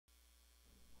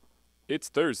It's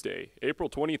Thursday, April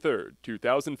 23rd,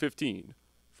 2015.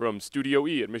 From Studio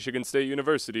E at Michigan State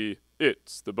University,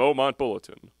 it's the Beaumont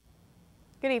Bulletin.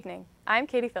 Good evening. I'm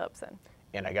Katie Phillipson.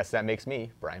 And I guess that makes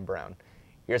me Bryan Brown.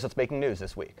 Here's what's making news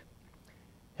this week.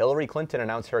 Hillary Clinton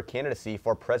announced her candidacy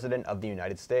for President of the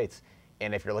United States.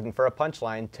 And if you're looking for a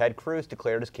punchline, Ted Cruz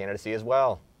declared his candidacy as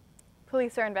well.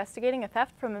 Police are investigating a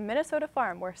theft from a Minnesota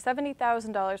farm where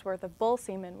 $70,000 worth of bull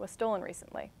semen was stolen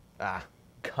recently. Ah,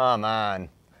 come on.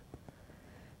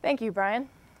 Thank you, Bryan.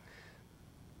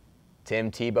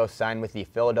 Tim Tebow signed with the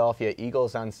Philadelphia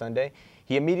Eagles on Sunday.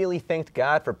 He immediately thanked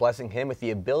God for blessing him with the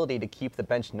ability to keep the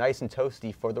bench nice and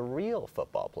toasty for the real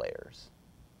football players.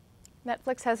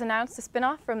 Netflix has announced a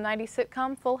spin-off from 90s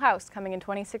sitcom Full House coming in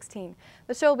 2016.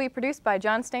 The show will be produced by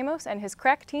John Stamos and his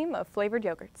crack team of flavored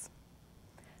yogurts.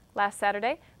 Last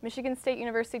Saturday, Michigan State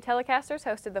University Telecasters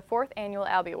hosted the 4th annual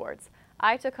Albies Awards.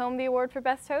 I took home the award for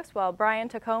Best Host, while Bryan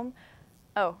took home,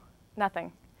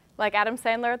 nothing. Like Adam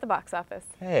Sandler at the box office.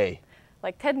 Hey.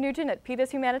 Like Ted Nugent at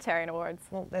PETA's Humanitarian Awards.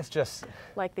 Well, that's just...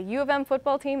 Like the U of M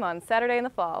football team on Saturday in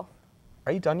the fall.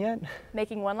 Are you done yet?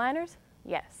 Making one-liners?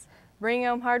 Yes. Bringing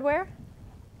home hardware?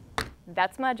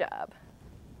 That's my job.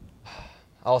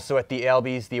 Also at the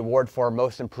Albies, the award for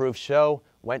Most Improved Show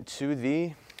went to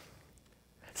the...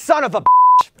 Son of a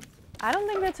bitch! I don't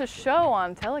think that's a show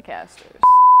on Telecasters.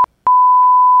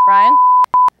 Bryan?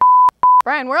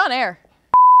 Bryan, we're on air.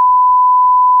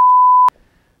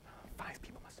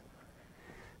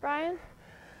 Bryan?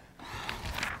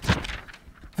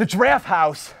 The Draft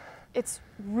House. It's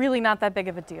really not that big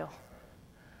of a deal.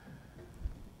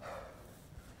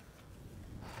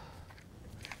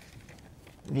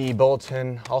 The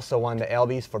Bulletin also won the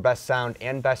Albies for Best Sound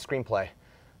and Best Screenplay.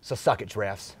 So suck it,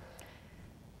 Drafts.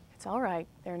 It's all right.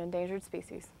 They're an endangered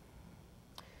species.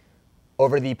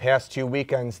 Over the past 2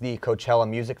 weekends, the Coachella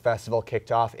Music Festival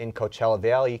kicked off in Coachella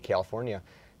Valley, California.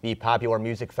 The popular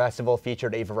music festival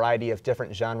featured a variety of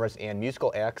different genres and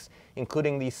musical acts,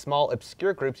 including the small,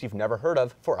 obscure groups you've never heard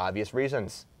of for obvious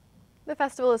reasons. The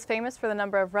festival is famous for the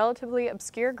number of relatively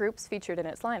obscure groups featured in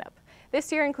its lineup.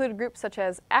 This year included groups such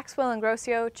as Axwell and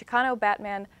Grocio, Chicano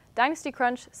Batman, Dynasty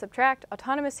Crunch, Subtract,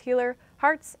 Autonomous Healer,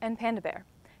 Hearts, and Panda Bear.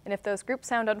 And if those groups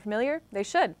sound unfamiliar, they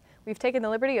should. We've taken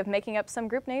the liberty of making up some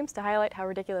group names to highlight how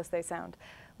ridiculous they sound.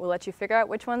 We'll let you figure out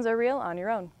which ones are real on your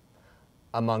own.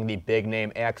 Among the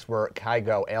big-name acts were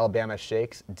Kygo, Alabama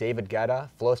Shakes, David Guetta,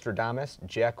 Flostradamus,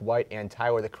 Jack White, and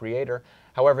Tyler, the Creator.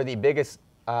 However, the biggest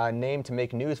name to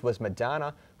make news was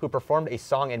Madonna, who performed a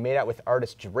song and made out with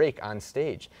artist Drake on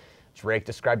stage. Drake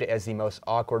described it as the most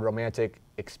awkward romantic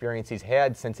experience he's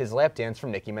had since his lap dance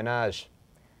from Nicki Minaj.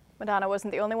 Madonna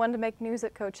wasn't the only one to make news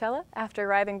at Coachella. After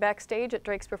arriving backstage at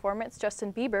Drake's performance,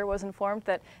 Justin Bieber was informed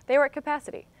that they were at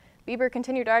capacity. Bieber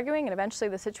continued arguing, and eventually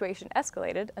the situation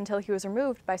escalated until he was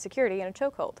removed by security in a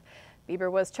chokehold.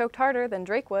 Bieber was choked harder than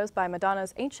Drake was by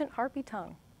Madonna's ancient harpy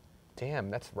tongue.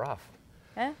 Damn, that's rough.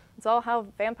 It's all how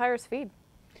vampires feed.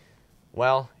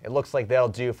 Well, it looks like that'll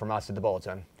do from us at the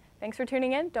Bulletin. Thanks for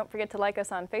tuning in. Don't forget to like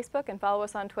us on Facebook and follow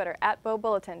us on Twitter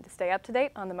 @BoBulletin to stay up to date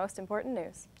on the most important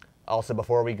news. Also,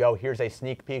 before we go, here's a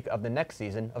sneak peek of the next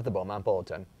season of the Beaumont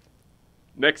Bulletin.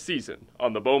 Next season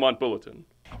on the Beaumont Bulletin.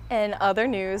 In other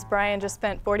news, Bryan just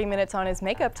spent 40 minutes on his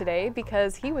makeup today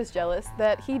because he was jealous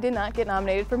that he did not get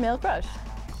nominated for Male Crush.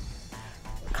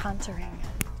 Contouring.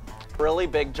 Really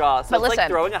big jaw. So it's like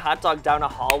throwing a hot dog down a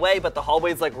hallway, but the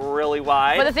hallway's like really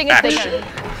wide. But the thing is, Action.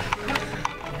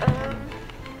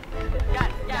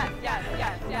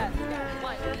 Yes.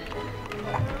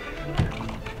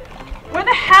 Where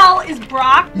the hell is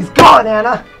Brock? He's gone,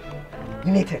 Anna!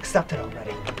 You need to accept it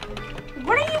already.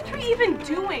 What are you three even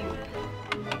doing?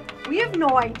 We have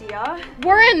no idea.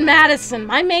 We're in Madison.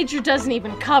 My major doesn't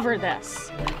even cover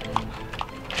this.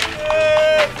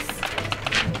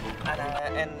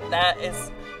 And that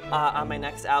is on my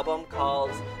next album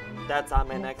called That's on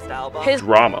My Next Album.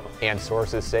 Drama. And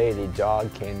sources say the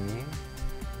dog can...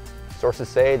 Sources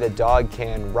say the dog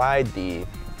can ride the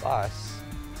bus.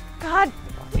 God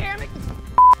damn it.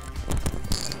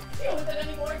 Deal with it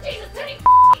anymore. Jesus, any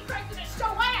Christ, just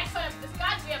show my accent this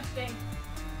goddamn thing.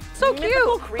 So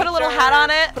cute. Put a little hat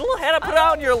on it. Put a little hat on, put it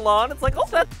out on your lawn. It's like, oh,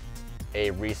 that's... A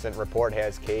recent report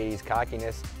has Katie's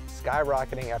cockiness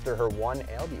skyrocketing after her one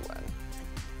Albie win.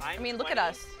 I mean, look at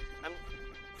us. I'm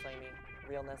claiming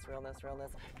realness.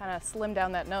 kind of slim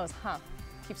down that nose, huh?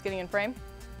 Keeps getting in frame?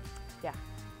 Yeah.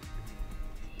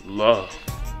 Love.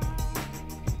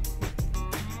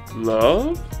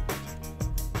 Love?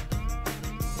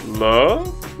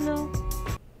 Love? No.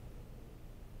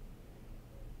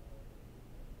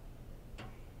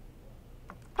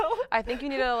 I think you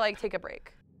need to, like, take a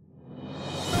break.